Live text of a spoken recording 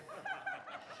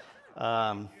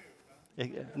Um,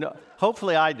 no,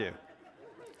 hopefully I do.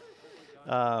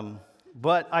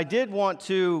 But I did want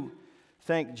to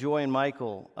thank Joy and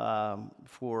Michael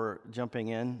for jumping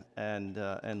in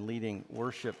and leading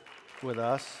worship with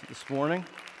us this morning.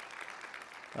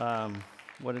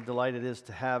 What a delight it is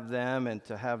to have them and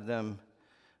to have them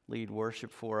lead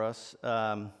worship for us.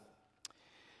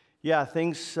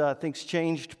 Things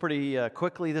changed pretty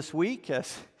quickly this week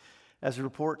as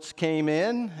reports came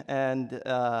in and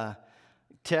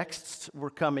texts were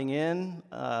coming in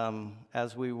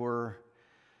as we were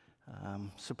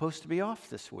supposed to be off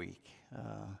this week.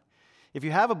 If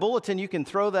you have a bulletin, you can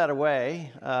throw that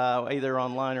away, either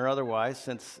online or otherwise,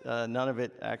 since none of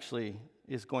it actually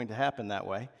is going to happen that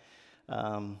way.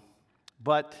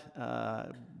 But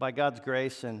by God's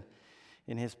grace and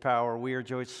in His power, we are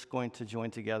just going to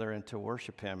join together and to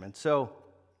worship Him. And so,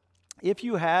 if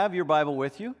you have your Bible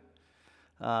with you,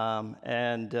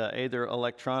 and either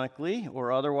electronically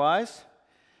or otherwise,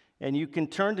 and you can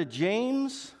turn to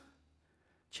James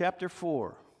chapter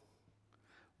 4,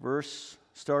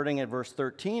 starting at verse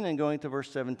 13 and going to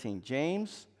verse 17.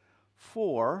 James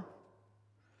 4,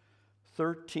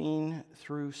 13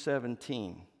 through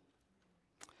 17.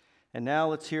 And now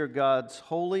let's hear God's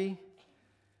holy,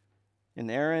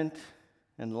 inerrant,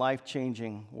 and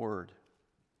life-changing word.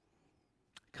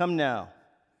 Come now,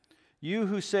 you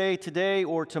who say today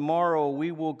or tomorrow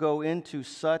we will go into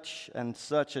such and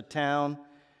such a town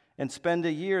and spend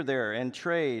a year there and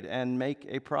trade and make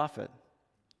a profit.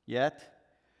 Yet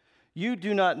you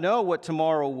do not know what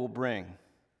tomorrow will bring.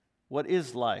 What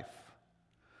is life?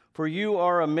 For you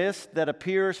are a mist that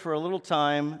appears for a little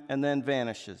time and then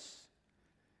vanishes.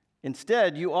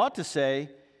 Instead, you ought to say,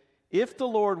 if the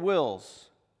Lord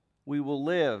wills, we will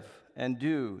live and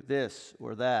do this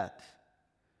or that.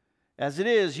 As it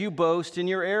is, you boast in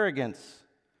your arrogance.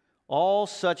 All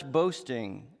such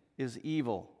boasting is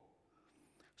evil.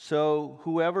 So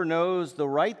whoever knows the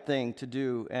right thing to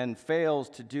do and fails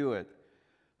to do it,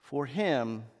 for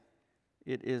him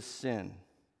it is sin.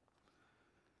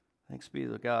 Thanks be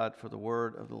to God for the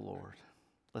word of the Lord.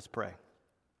 Let's pray.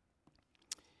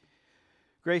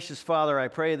 Gracious Father, I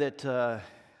pray that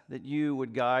you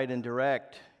would guide and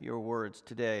direct your words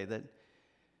today, that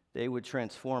they would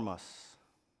transform us,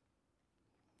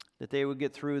 that they would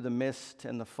get through the mist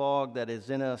and the fog that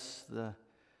is in us,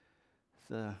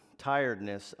 the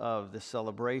tiredness of the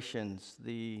celebrations,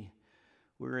 the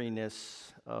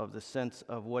weariness of the sense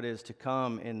of what is to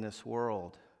come in this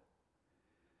world,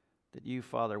 that you,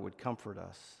 Father, would comfort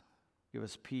us, give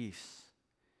us peace,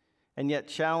 and yet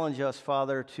challenge us,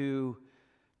 Father, to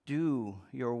do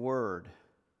your word,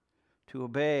 to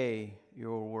obey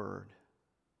your word.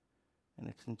 And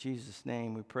it's in Jesus'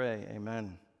 name we pray,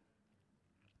 amen.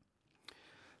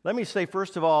 Let me say,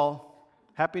 first of all,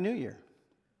 Happy New Year.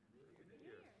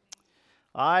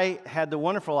 I had the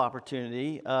wonderful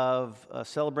opportunity of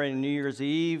celebrating New Year's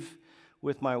Eve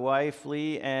with my wife,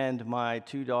 Lee, and my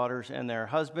two daughters and their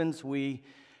husbands. We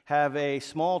have a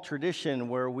small tradition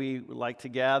where we like to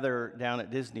gather down at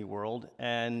Disney World,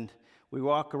 and we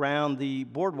walk around the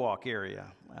boardwalk area,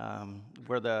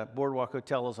 where the Boardwalk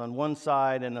Hotel is on one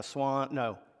side and Swan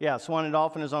and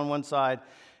Dolphin is on one side,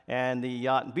 and the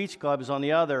Yacht and Beach Club is on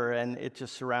the other, and it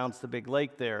just surrounds the big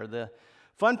lake there. The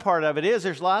fun part of it is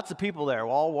there's lots of people there,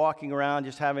 all walking around,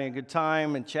 just having a good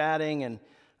time and chatting and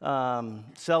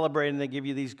celebrating. They give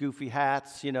you these goofy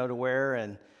hats, to wear,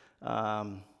 and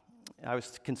I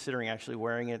was considering actually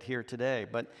wearing it here today,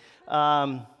 but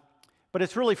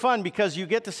it's really fun because you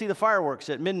get to see the fireworks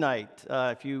at midnight.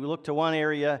 If you look to one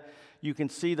area, you can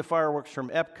see the fireworks from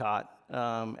Epcot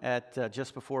at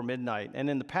just before midnight. And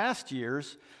in the past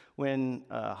years, when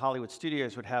Hollywood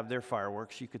Studios would have their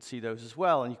fireworks, you could see those as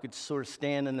well. And you could sort of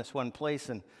stand in this one place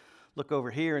and look over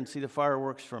here and see the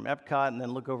fireworks from Epcot, and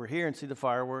then look over here and see the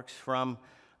fireworks from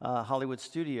Hollywood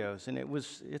Studios. And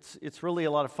it's really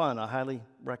a lot of fun. I highly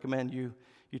recommend you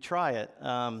try it.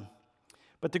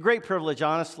 But the great privilege,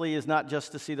 honestly, is not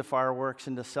just to see the fireworks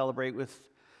and to celebrate with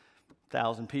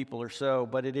 1,000 people or so,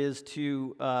 but it is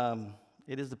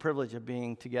the privilege of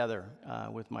being together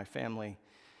with my family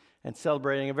and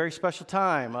celebrating a very special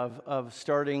time of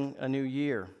starting a new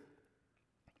year.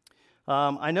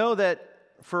 I know that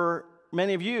for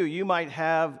many of you, you might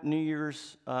have New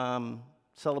Year's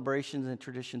celebrations and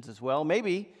traditions as well.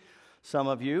 Maybe some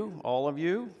of you, all of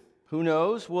you, who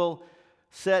knows, will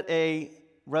set a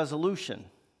resolution,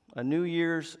 a New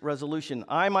Year's resolution.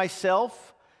 I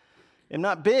myself am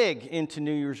not big into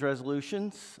New Year's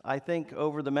resolutions. I think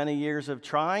over the many years of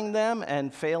trying them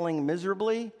and failing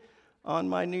miserably on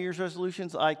my New Year's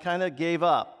resolutions, I kind of gave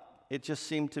up. It just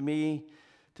seemed to me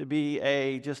to be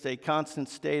just a constant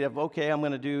state of, okay, I'm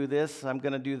going to do this, I'm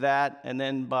going to do that, and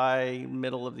then by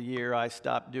middle of the year I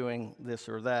stop doing this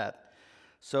or that.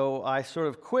 So I sort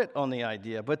of quit on the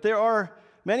idea. But there are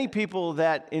many people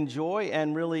that enjoy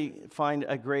and really find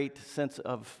a great sense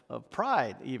of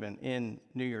pride even in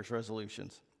New Year's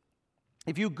resolutions.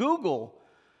 If you Google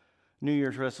New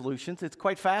Year's resolutions, it's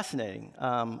quite fascinating.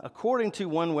 According to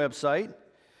one website,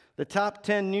 the top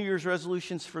 10 New Year's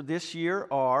resolutions for this year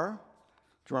are,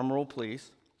 drum roll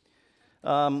please,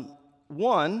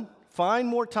 1, find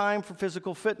more time for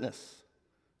physical fitness.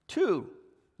 2,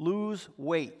 lose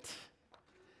weight.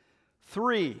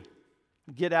 3,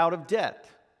 get out of debt.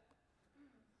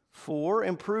 4,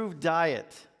 improve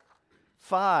diet.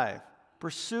 5,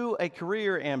 pursue a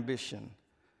career ambition.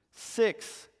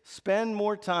 6, spend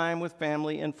more time with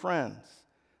family and friends.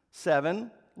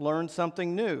 7, learn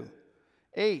something new.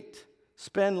 8,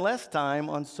 spend less time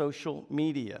on social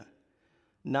media.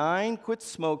 9, quit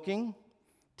smoking.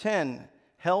 10,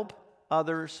 help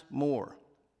others more.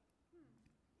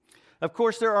 Of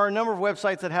course, there are a number of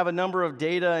websites that have a number of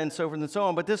data and so forth and so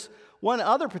on, but this one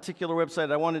other particular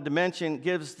website I wanted to mention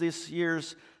gives this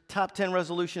year's top 10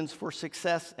 resolutions for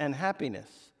success and happiness.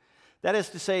 That is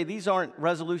to say, these aren't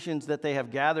resolutions that they have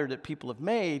gathered that people have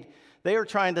made. They are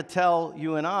trying to tell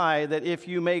you and I that if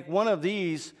you make one of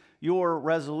these your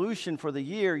resolution for the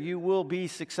year, you will be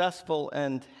successful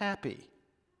and happy.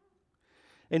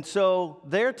 And so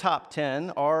their top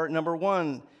 10 are, number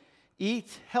 1,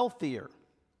 eat healthier.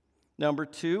 Number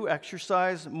 2,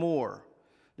 exercise more.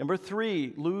 Number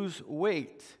 3, lose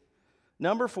weight.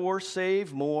 Number 4,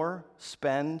 save more,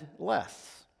 spend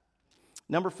less.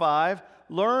 Number 5,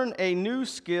 learn a new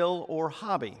skill or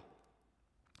hobby.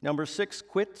 Number 6,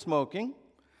 quit smoking.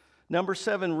 Number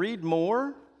 7, read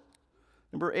more.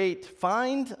 Number 8,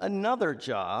 find another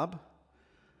job.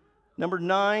 Number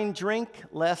 9, drink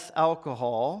less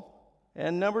alcohol.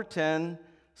 And number 10,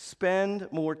 spend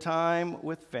more time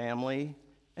with family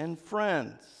and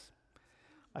friends.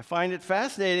 I find it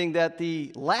fascinating that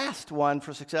the last one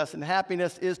for success and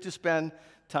happiness is to spend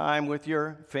time with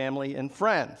your family and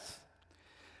friends.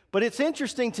 But it's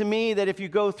interesting to me that if you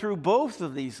go through both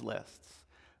of these lists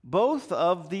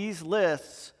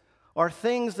are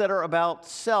things that are about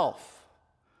self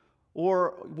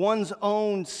or one's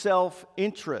own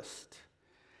self-interest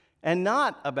and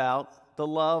not about the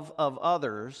love of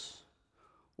others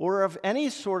or of any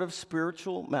sort of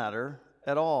spiritual matter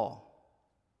at all.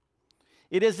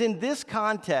 It is in this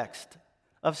context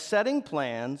of setting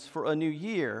plans for a new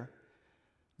year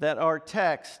that our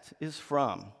text is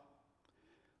from,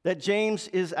 that James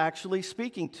is actually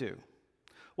speaking to.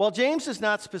 While James is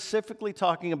not specifically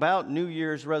talking about New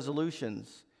Year's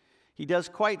resolutions, he does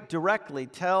quite directly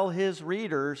tell his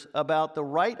readers about the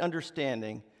right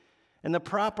understanding and the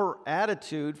proper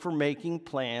attitude for making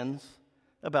plans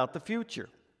about the future.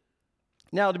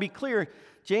 Now, to be clear,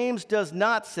 James does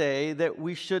not say that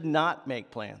we should not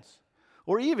make plans,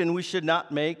 or even we should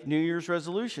not make New Year's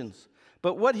resolutions.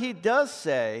 But what he does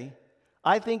say,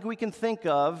 I think we can think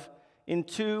of in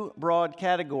 2 broad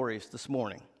categories this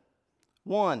morning.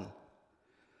 1,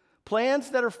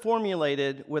 plans that are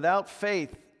formulated without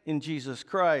faith in Jesus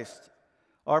Christ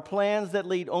are plans that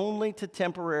lead only to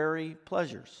temporary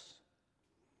pleasures.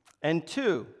 And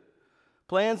 2,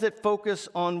 plans that focus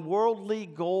on worldly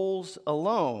goals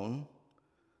alone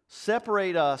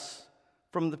separate us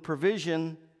from the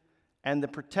provision and the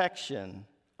protection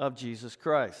of Jesus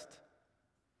Christ.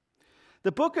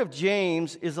 The book of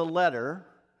James is a letter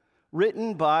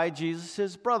written by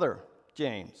Jesus' brother,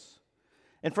 James.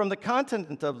 And from the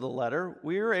content of the letter,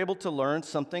 we are able to learn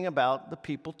something about the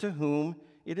people to whom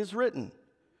it is written.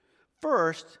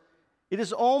 First, it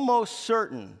is almost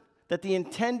certain that the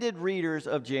intended readers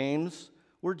of James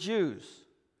were Jews.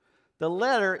 The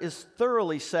letter is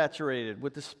thoroughly saturated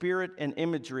with the spirit and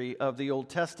imagery of the Old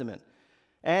Testament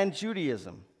and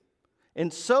Judaism,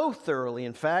 and so thoroughly,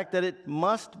 in fact, that it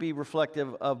must be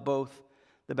reflective of both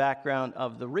the background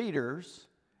of the readers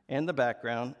and the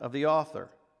background of the author.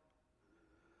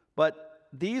 But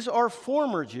these are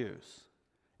former Jews,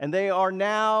 and they are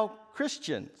now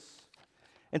Christians.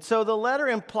 And so the letter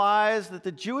implies that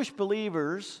the Jewish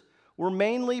believers were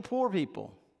mainly poor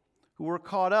people who were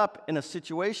caught up in a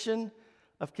situation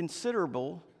of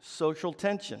considerable social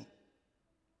tension.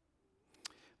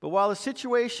 But while the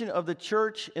situation of the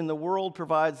church in the world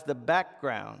provides the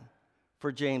background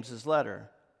for James's letter,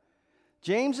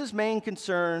 James's main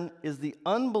concern is the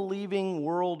unbelieving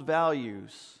world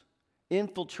values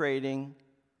infiltrating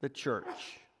the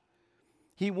church.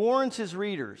 He warns his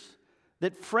readers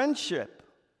that friendship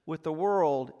with the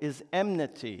world is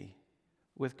enmity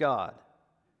with God.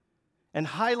 and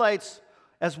highlights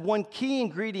as one key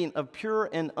ingredient of pure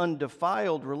and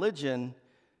undefiled religion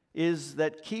is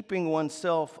that keeping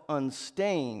oneself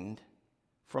unstained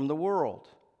from the world.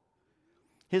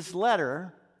 His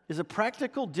letter is a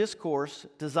practical discourse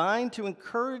designed to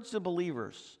encourage the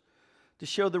believers to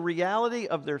show the reality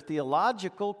of their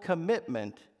theological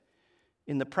commitment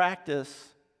in the practice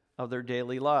of their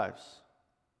daily lives.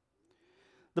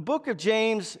 The book of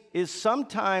James is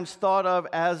sometimes thought of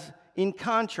as in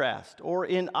contrast or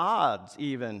in odds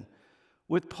even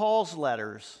with Paul's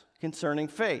letters concerning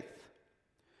faith.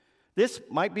 This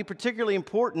might be particularly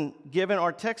important given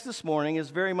our text this morning is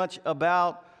very much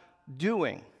about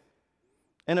doing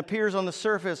and appears on the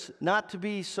surface not to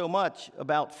be so much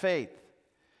about faith.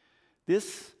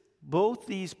 Both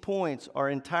these points are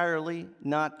entirely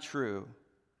not true.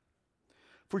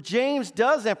 For James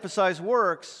does emphasize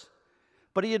works,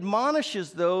 but he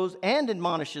admonishes those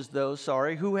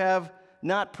who have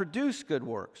not produced good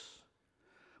works.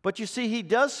 But you see, he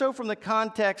does so from the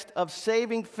context of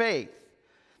saving faith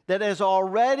that has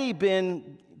already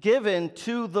been given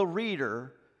to the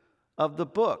reader of the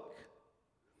book.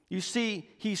 You see,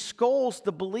 he scolds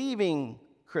the believing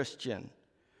Christian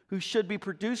who should be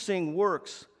producing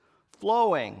works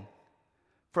flowing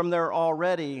from their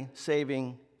already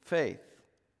saving faith.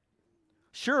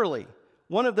 Surely,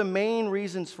 one of the main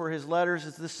reasons for his letters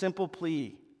is this simple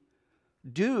plea: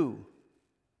 do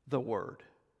the word.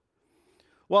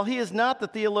 While he is not the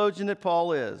theologian that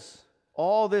Paul is,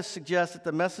 all this suggests that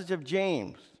the message of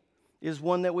James is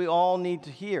one that we all need to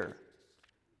hear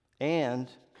and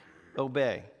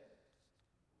obey.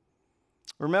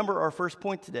 Remember our first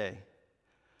point today.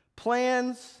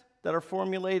 Plans that are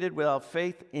formulated without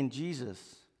faith in Jesus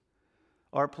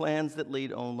are plans that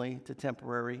lead only to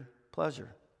temporary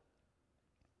pleasure.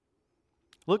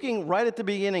 Looking right at the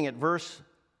beginning at verse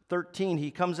 13, he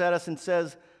comes at us and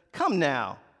says, "Come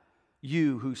now,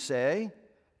 you who say,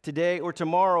 today or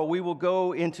tomorrow we will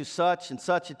go into such and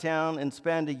such a town and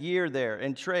spend a year there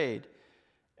and trade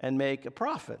and make a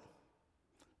profit."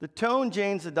 The tone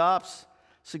James adopts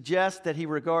suggests that he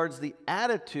regards the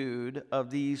attitude of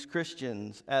these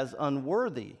Christians as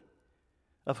unworthy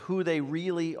of who they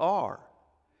really are.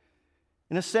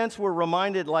 In a sense, we're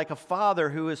reminded like a father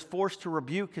who is forced to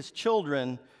rebuke his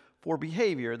children for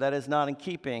behavior that is not in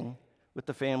keeping with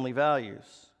the family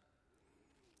values.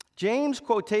 James'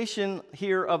 quotation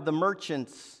here of the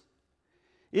merchants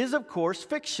is, of course,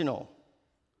 fictional.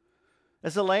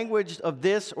 As the language of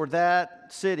this or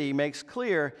that city makes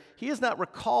clear, he is not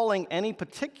recalling any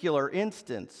particular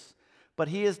instance, but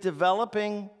he is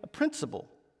developing a principle.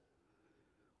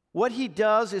 What he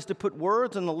does is to put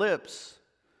words on the lips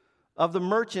of the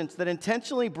merchants that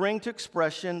intentionally bring to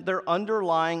expression their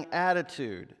underlying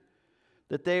attitude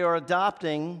that they are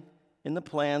adopting in the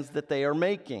plans that they are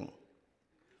making.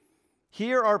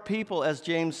 Here are people, as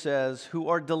James says, who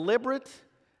are deliberate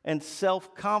and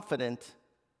self-confident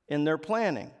in their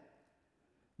planning.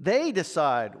 They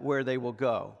decide where they will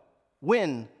go,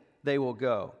 when they will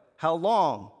go, how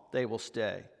long they will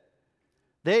stay.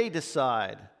 They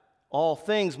decide all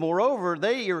things. Moreover,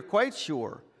 they are quite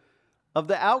sure of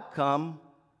the outcome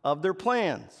of their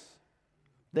plans.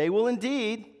 They will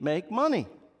indeed make money.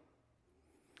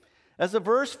 As the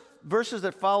verses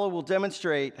that follow will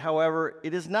demonstrate, however,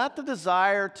 it is not the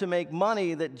desire to make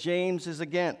money that James is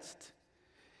against.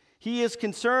 He is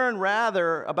concerned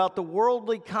rather about the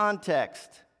worldly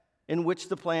context in which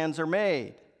the plans are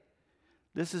made.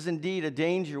 This is indeed a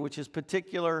danger which is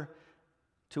particular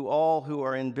to all who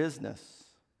are in business.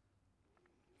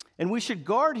 And we should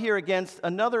guard here against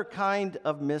another kind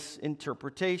of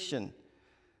misinterpretation.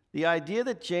 The idea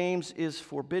that James is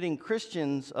forbidding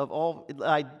Christians of all,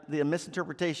 the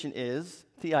misinterpretation is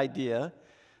the idea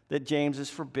that James is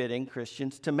forbidding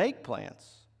Christians to make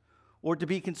plans or to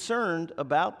be concerned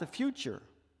about the future.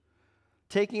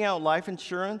 Taking out life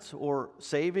insurance or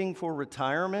saving for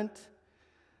retirement,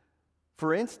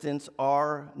 for instance,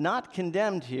 are not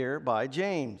condemned here by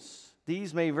James.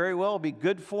 These may very well be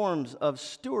good forms of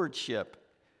stewardship.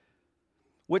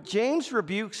 What James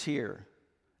rebukes here,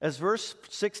 as verse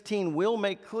 16 will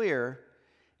make clear,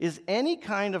 is any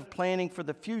kind of planning for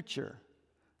the future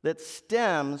that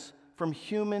stems from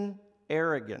human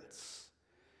arrogance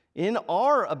in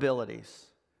our abilities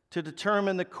to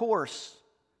determine the course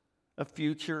of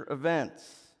future events.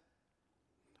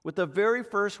 With the very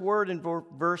first word in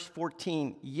verse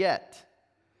 14, yet,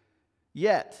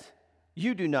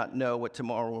 you do not know what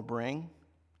tomorrow will bring.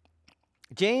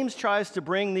 James tries to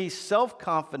bring these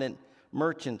self-confident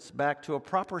merchants back to a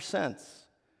proper sense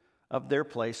of their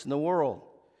place in the world.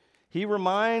 He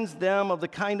reminds them of the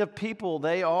kind of people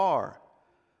they are.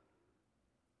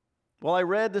 Well, I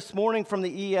read this morning from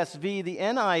the ESV, the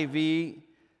NIV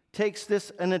takes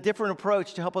this in a different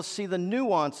approach to help us see the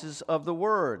nuances of the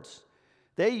words.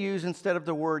 They use, instead of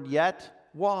the word yet,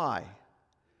 why.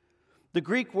 The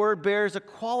Greek word bears a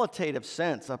qualitative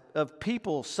sense of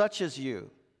people such as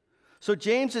you. So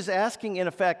James is asking, in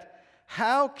effect,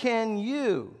 how can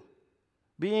you,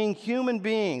 being human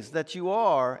beings that you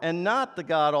are, and not the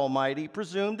God Almighty,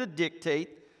 presume to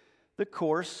dictate the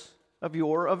course of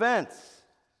your events?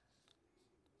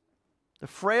 The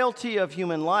frailty of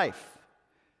human life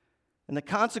and the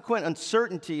consequent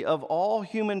uncertainty of all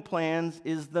human plans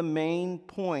is the main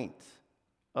point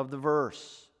of the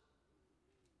verse.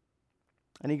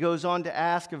 And he goes on to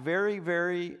ask a very,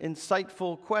 very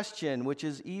insightful question, which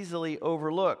is easily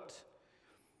overlooked.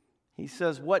 He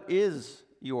says, what is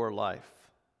your life?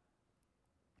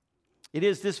 It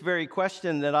is this very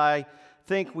question that I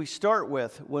think we start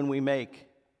with when we make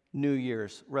New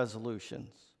Year's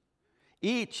resolutions.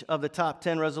 Each of the top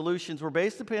 10 resolutions were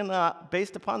based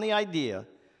upon the idea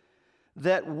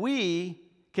that we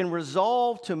can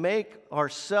resolve to make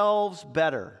ourselves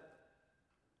better,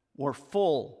 more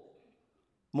full,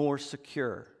 more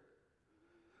secure.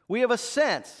 We have a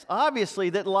sense, obviously,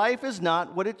 that life is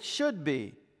not what it should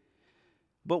be.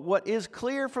 But what is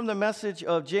clear from the message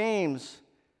of James,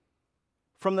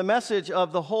 from the message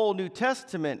of the whole New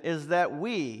Testament, is that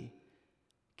we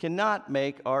cannot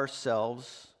make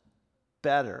ourselves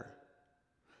better.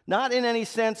 Not in any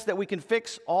sense that we can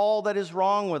fix all that is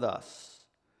wrong with us.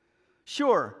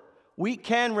 Sure, we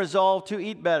can resolve to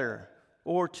eat better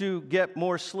or to get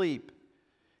more sleep,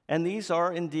 and these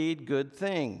are indeed good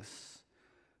things.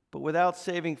 But without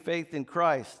saving faith in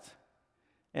Christ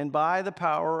and by the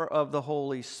power of the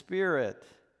Holy Spirit,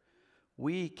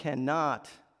 we cannot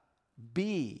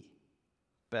be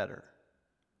better,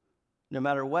 no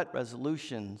matter what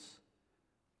resolutions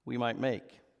we might make.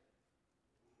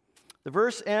 The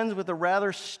verse ends with a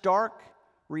rather stark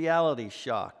reality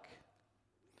shock.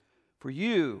 For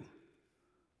you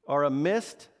are a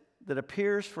mist that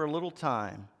appears for a little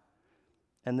time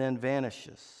and then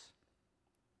vanishes.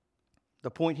 The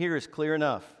point here is clear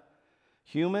enough.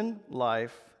 Human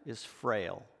life is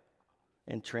frail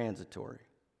and transitory.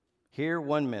 Here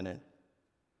 1 minute,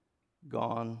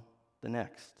 gone the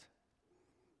next.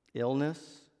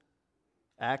 Illness,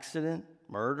 accident,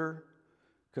 murder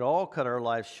could all cut our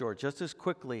lives short just as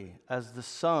quickly as the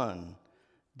sun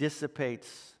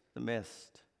dissipates the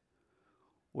mist,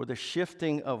 or the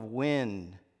shifting of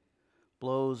wind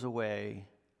blows away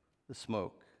the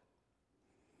smoke.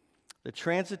 The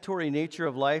transitory nature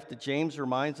of life that James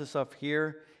reminds us of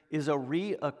here is a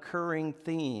reoccurring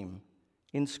theme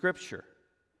in Scripture.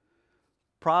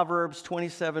 Proverbs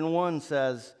 27:1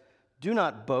 says, "Do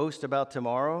not boast about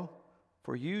tomorrow,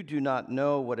 for you do not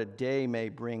know what a day may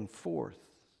bring forth."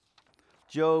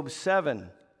 Job 7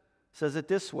 says it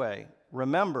this way,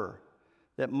 "Remember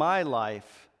that my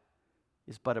life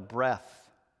is but a breath."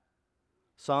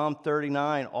 Psalm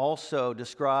 39 also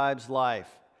describes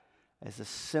life as a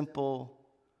simple,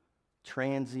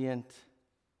 transient,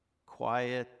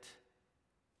 quiet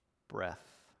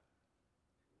breath.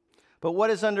 But what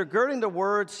is undergirding the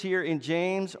words here in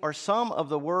James are some of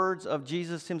the words of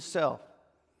Jesus himself.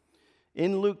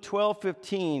 In Luke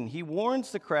 12:15, he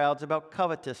warns the crowds about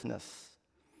covetousness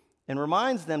and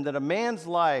reminds them that a man's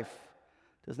life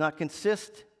does not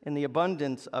consist in the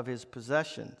abundance of his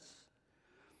possessions.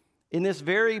 In this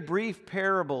very brief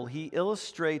parable, he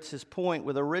illustrates his point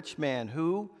with a rich man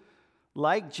who,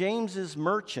 like James's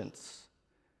merchants,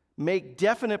 make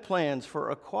definite plans for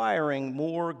acquiring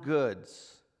more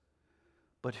goods,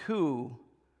 but who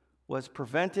was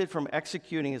prevented from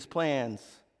executing his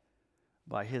plans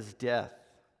by his death.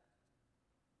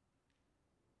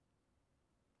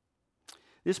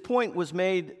 This point was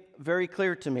made very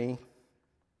clear to me.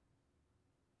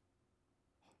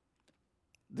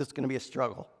 This is going to be a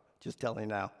struggle, just telling you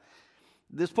now.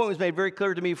 This point was made very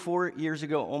clear to me 4 years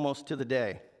ago, almost to the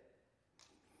day.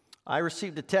 I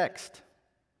received a text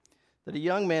that a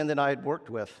young man that I had worked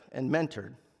with and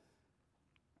mentored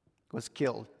was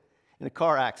killed in a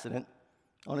car accident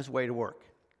on his way to work.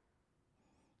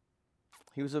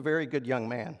 He was a very good young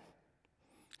man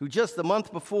who just the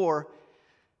month before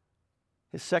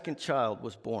his second child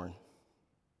was born.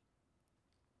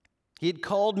 He had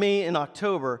called me in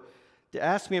October to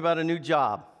ask me about a new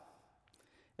job.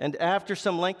 And after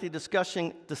some lengthy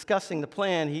discussing the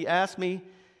plan, he asked me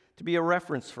to be a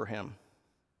reference for him.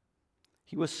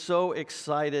 He was so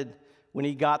excited when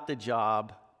he got the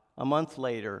job a month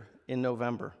later in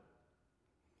November.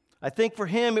 I think for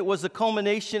him it was the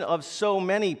culmination of so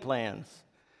many plans,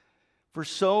 for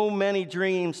so many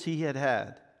dreams he had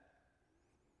had.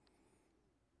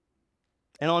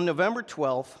 And on November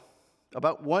 12th,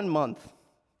 about 1 month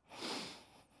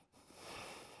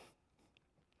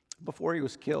before he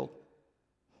was killed,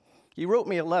 he wrote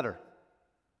me a letter,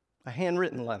 a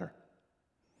handwritten letter.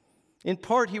 In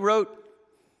part, he wrote,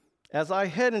 "As I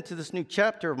head into this new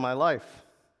chapter of my life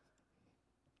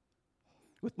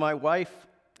with my wife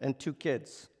and 2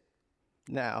 kids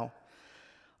now,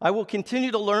 I will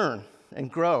continue to learn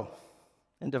and grow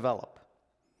and develop.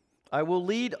 I will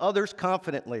lead others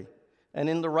confidently and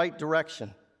in the right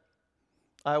direction.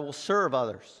 I will serve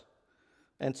others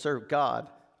and serve God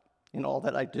in all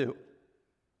that I do."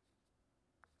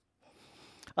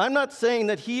 I'm not saying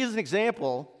that he is an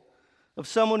example of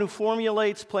someone who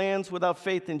formulates plans without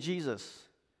faith in Jesus,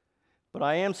 but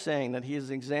I am saying that he is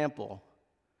an example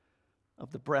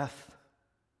of the breath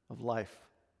of life.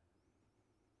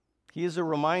 He is a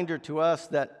reminder to us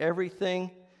that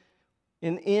everything,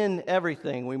 in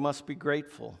everything, we must be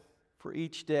grateful for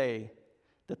each day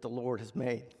that the Lord has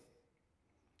made.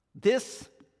 This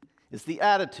is the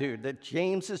attitude that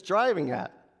James is driving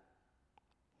at.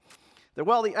 That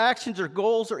while the actions or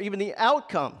goals or even the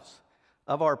outcomes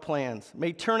of our plans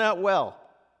may turn out well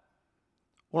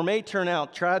or may turn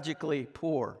out tragically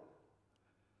poor,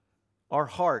 our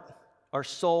heart, our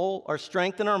soul, our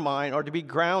strength, and our mind are to be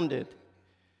grounded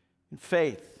in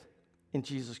faith in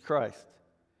Jesus Christ,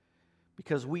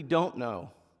 because we don't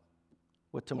know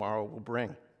what tomorrow will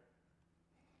bring.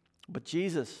 But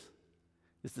Jesus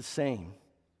is the same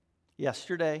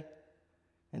yesterday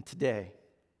and today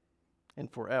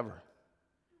and forever.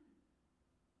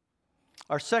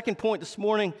 Our second point this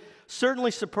morning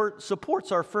certainly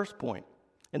supports our first point,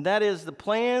 and that is the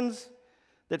plans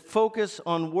that focus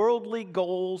on worldly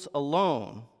goals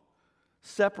alone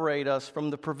separate us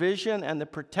from the provision and the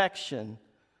protection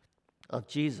of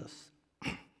Jesus.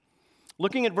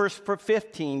 Looking at verse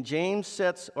 15, James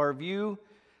sets our view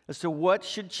as to what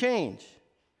should change.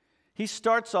 He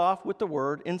starts off with the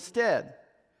word instead,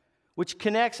 which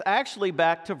connects actually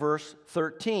back to verse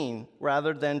 13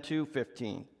 rather than to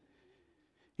 15.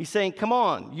 He's saying, come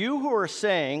on, you who are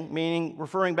saying, meaning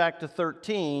referring back to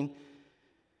 13,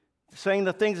 saying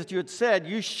the things that you had said,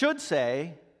 you should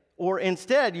say, or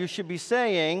instead you should be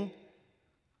saying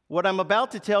what I'm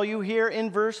about to tell you here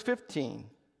in verse 15.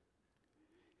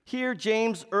 Here,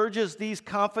 James urges these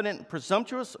confident and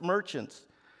presumptuous merchants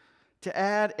to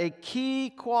add a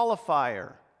key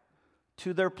qualifier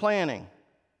to their planning.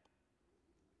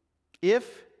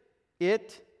 If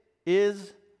it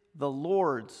is the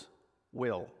Lord's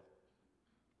will.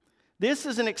 This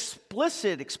is an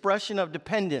explicit expression of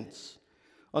dependence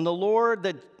on the Lord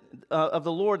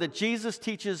that Jesus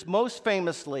teaches most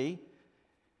famously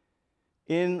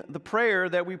in the prayer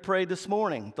that we prayed this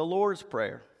morning, the Lord's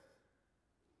Prayer.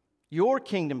 Your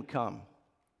kingdom come,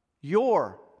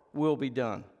 your will be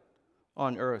done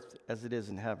on earth as it is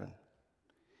in heaven.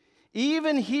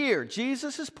 Even here,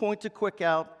 Jesus is quick to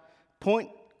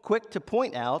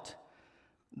point out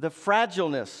the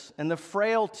fragileness and the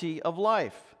frailty of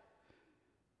life.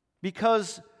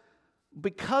 Because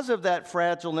of that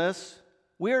fragileness,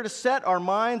 we are to set our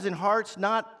minds and hearts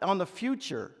not on the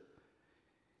future.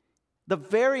 The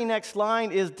very next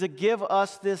line is to give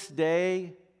us this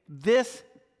day,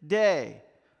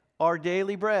 our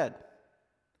daily bread.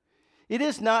 It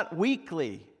is not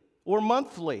weekly or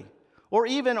monthly or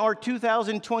even our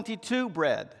 2022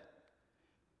 bread.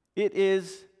 It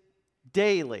is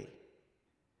daily.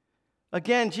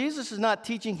 Again, Jesus is not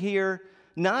teaching here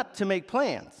not to make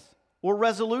plans or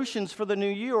resolutions for the new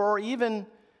year or even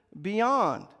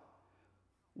beyond.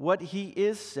 What he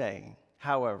is saying,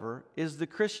 however, is the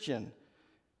Christian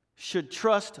should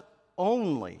trust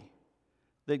only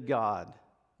that God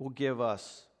will give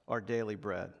us our daily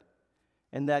bread,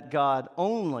 and that God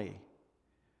only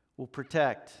will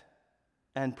protect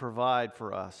and provide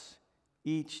for us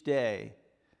each day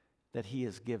that he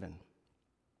has given.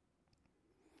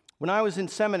 When I was in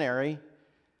seminary,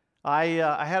 I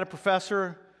had a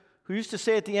professor who used to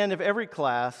say at the end of every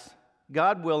class,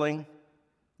 God willing,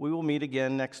 we will meet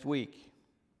again next week.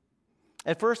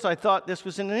 At first, I thought this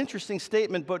was an interesting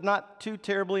statement, but not too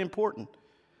terribly important.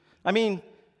 I mean,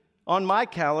 on my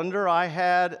calendar, I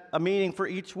had a meeting for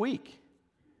each week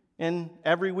and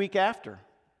every week after.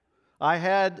 I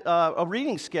had a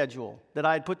reading schedule that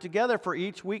I had put together for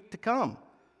each week to come.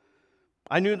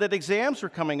 I knew that exams were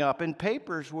coming up and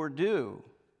papers were due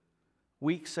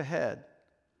weeks ahead.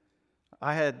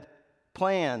 I had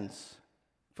plans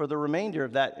for the remainder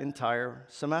of that entire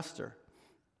semester.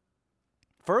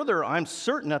 Further, I'm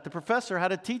certain that the professor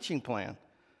had a teaching plan,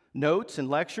 notes and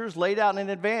lectures laid out in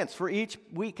advance for each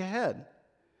week ahead.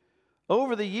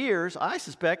 Over the years, I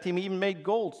suspect he even made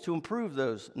goals to improve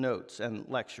those notes and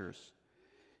lectures.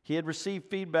 He had received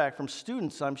feedback from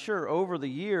students, I'm sure, over the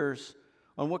years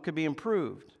on what could be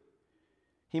improved.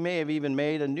 He may have even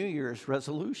made a New Year's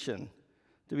resolution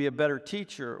to be a better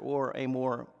teacher or a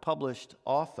more published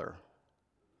author.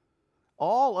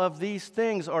 All of these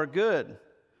things are good,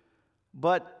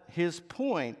 but his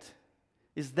point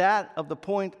is that of the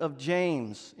point of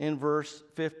James in verse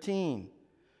 15.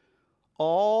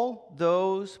 All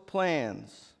those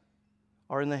plans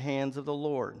are in the hands of the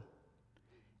Lord.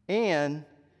 And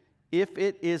if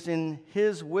it is in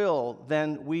his will,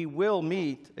 then we will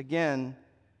meet again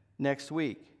next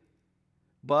week.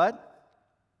 But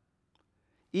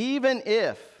even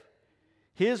if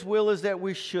his will is that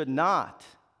we should not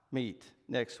meet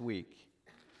next week,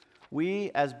 we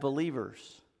as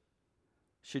believers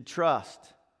should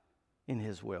trust in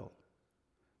his will,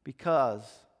 because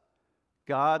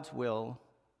God's will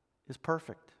is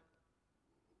perfect.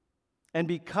 And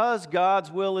because God's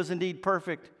will is indeed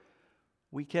perfect,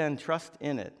 we can trust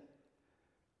in it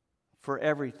for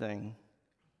everything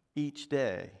each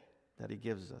day that he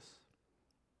gives us.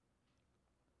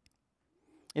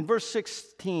 In verse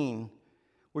 16,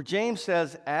 where James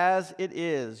says, "As it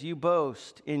is, you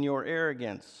boast in your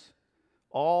arrogance.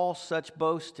 All such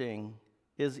boasting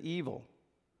is evil."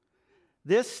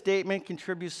 This statement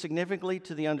contributes significantly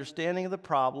to the understanding of the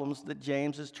problems that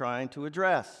James is trying to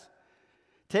address.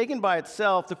 Taken by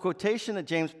itself, the quotation that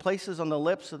James places on the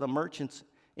lips of the merchants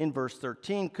in verse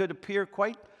 13 could appear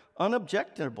quite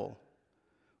unobjectionable.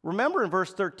 Remember, in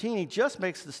verse 13, he just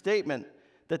makes the statement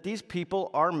that these people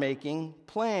are making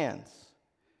plans.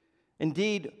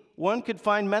 Indeed, one could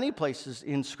find many places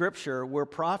in Scripture where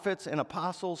prophets and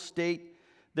apostles state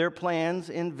their plans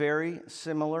in very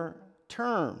similar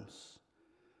terms.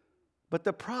 But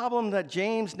the problem that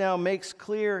James now makes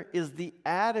clear is the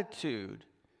attitude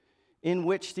in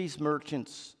which these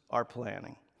merchants are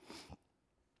planning.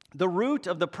 The root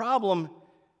of the problem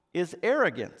is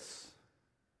arrogance.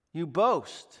 You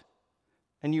boast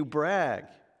and you brag,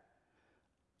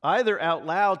 either out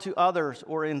loud to others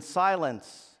or in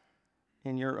silence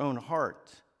in your own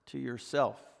heart to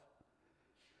yourself.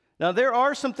 Now, there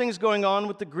are some things going on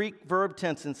with the Greek verb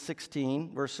tense in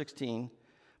verse 16,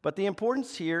 but the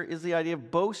importance here is the idea of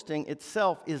boasting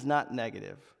itself is not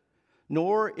negative,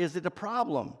 nor is it a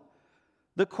problem.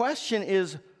 The question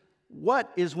is,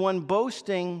 what is one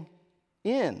boasting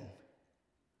in?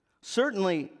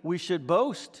 Certainly, we should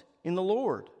boast in the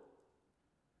Lord.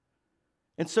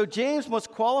 And so James must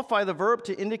qualify the verb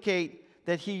to indicate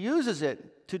that he uses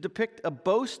it to depict a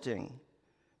boasting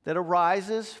that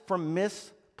arises from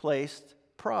misplaced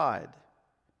pride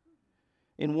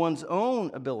in one's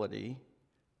own ability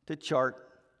to chart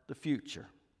the future.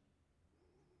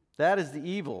 That is the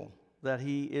evil that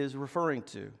he is referring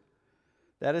to.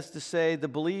 That is to say, the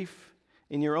belief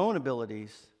in your own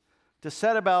abilities to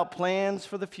set about plans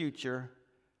for the future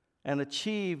and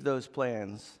achieve those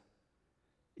plans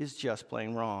is just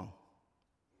plain wrong.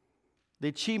 The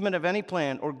achievement of any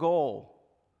plan or goal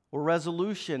or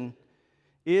resolution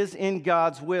is in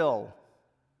God's will,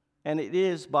 and it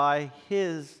is by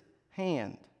his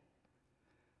hand.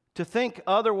 To think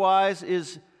otherwise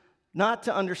is not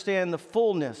to understand the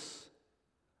fullness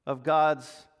of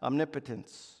God's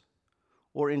omnipotence.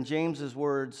 Or in James's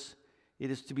words,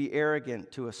 it is to be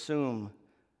arrogant to assume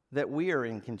that we are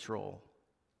in control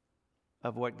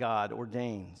of what God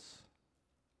ordains.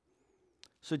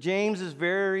 So James is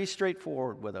very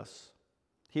straightforward with us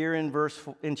here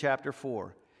in chapter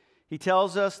 4. He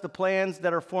tells us the plans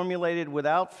that are formulated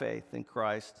without faith in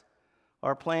Christ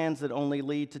are plans that only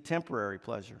lead to temporary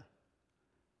pleasure,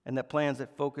 and that plans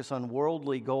that focus on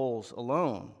worldly goals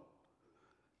alone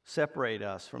separate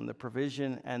us from the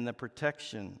provision and the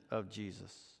protection of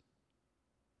Jesus.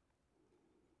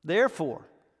 Therefore,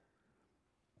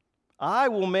 I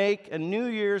will make a New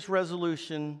Year's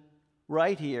resolution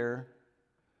right here,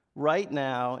 right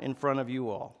now, in front of you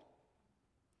all.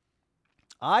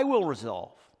 I will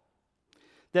resolve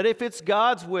that if it's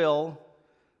God's will,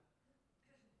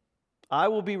 I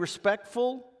will be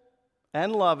respectful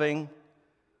and loving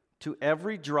to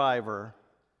every driver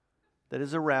that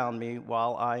is around me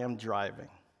while I am driving.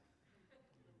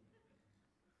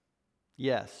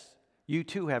 Yes, you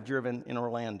too have driven in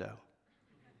Orlando.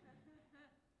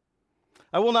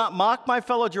 I will not mock my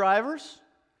fellow drivers.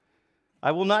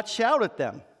 I will not shout at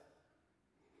them.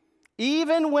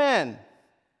 Even when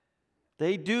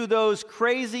they do those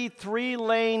crazy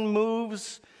 3-lane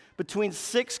moves between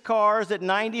 6 cars at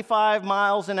 95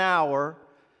 miles an hour,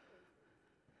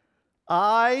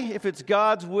 I, if it's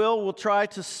God's will try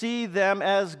to see them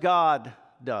as God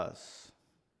does.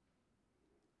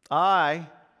 I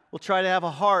will try to have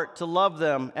a heart to love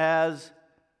them as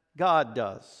God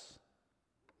does.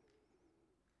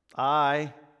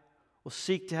 I will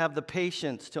seek to have the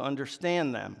patience to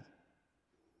understand them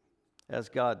as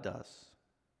God does.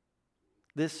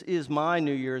 This is my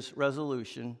New Year's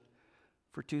resolution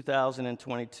for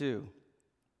 2022.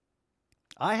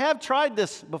 I have tried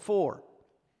this before.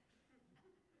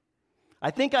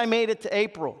 I think I made it to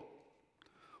April,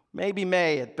 maybe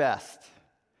May at best,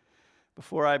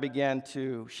 before I began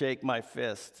to shake my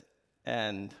fist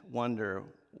and wonder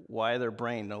why their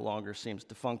brain no longer seems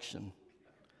to function.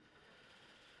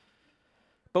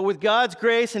 But with God's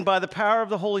grace and by the power of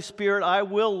the Holy Spirit, I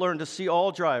will learn to see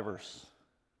all drivers,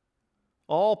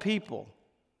 all people,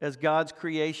 as God's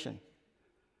creation,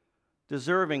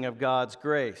 deserving of God's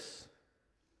grace,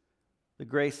 the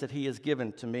grace that He has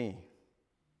given to me.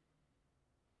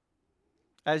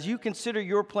 As you consider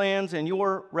your plans and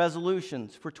your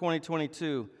resolutions for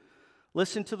 2022,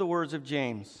 listen to the words of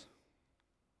James.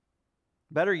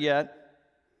 Better yet,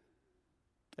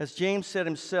 as James said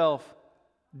himself,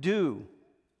 do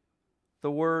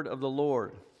the word of the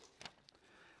Lord.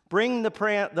 Bring the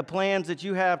plans that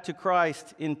you have to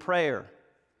Christ in prayer.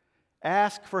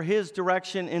 Ask for His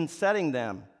direction in setting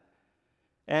them,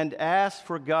 and ask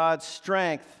for God's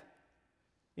strength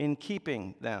in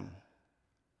keeping them.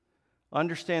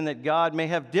 Understand that God may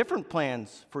have different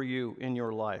plans for you in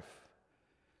your life.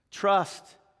 Trust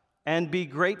and be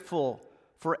grateful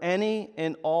for any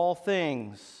and all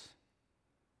things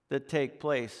that take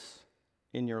place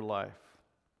in your life.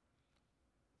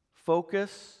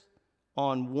 Focus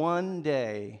on one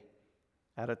day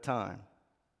at a time.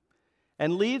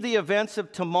 And leave the events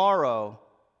of tomorrow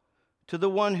to the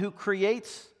one who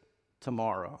creates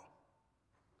tomorrow,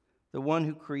 the one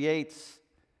who creates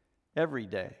every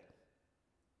day,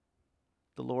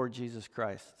 the Lord Jesus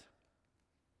Christ.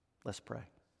 Let's pray.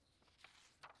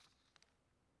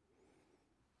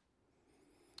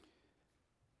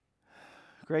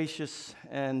 Gracious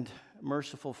and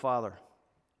merciful Father,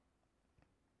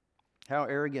 how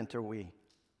arrogant are we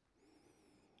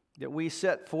that we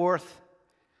set forth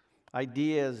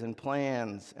ideas and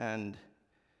plans and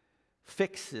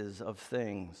fixes of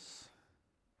things,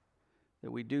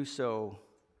 that we do so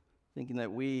thinking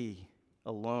that we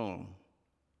alone,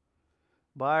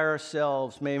 by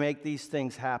ourselves, may make these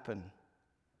things happen,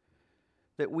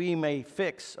 that we may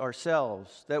fix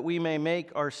ourselves, that we may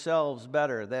make ourselves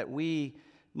better, that we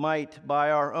might,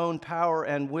 by our own power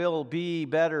and will, be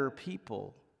better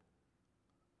people,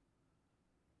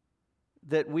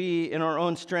 that we, in our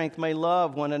own strength, may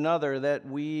love one another, that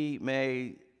we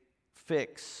may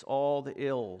fix all the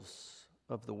ills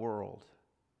of the world.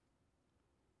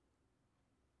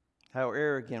 How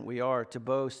arrogant we are to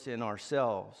boast in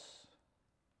ourselves.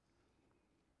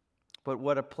 But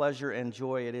what a pleasure and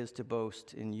joy it is to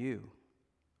boast in you.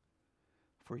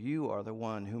 For you are the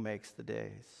one who makes the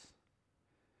days.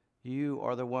 You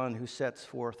are the one who sets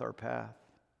forth our path.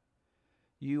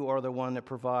 You are the one that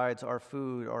provides our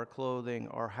food, our clothing,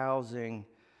 our housing.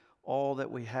 All that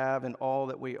we have and all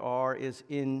that we are is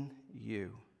in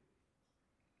you.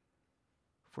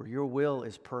 For your will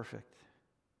is perfect.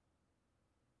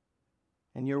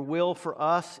 And your will for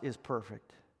us is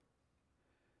perfect,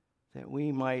 that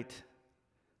we might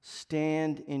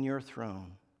stand in your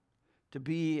throne, to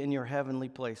be in your heavenly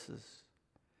places,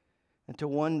 and to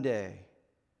one day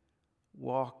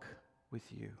walk with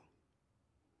you,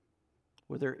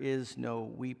 where there is no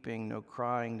weeping, no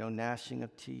crying, no gnashing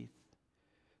of teeth.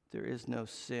 There is no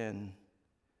sin.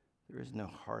 There is no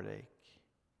heartache.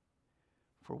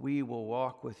 For we will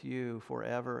walk with you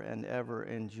forever and ever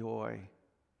in joy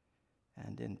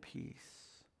and in peace.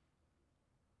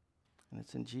 And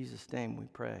it's in Jesus' name we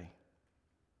pray.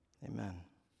 Amen.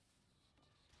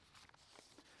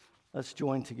 Let's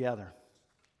join together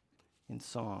in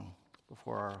song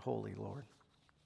before our holy Lord.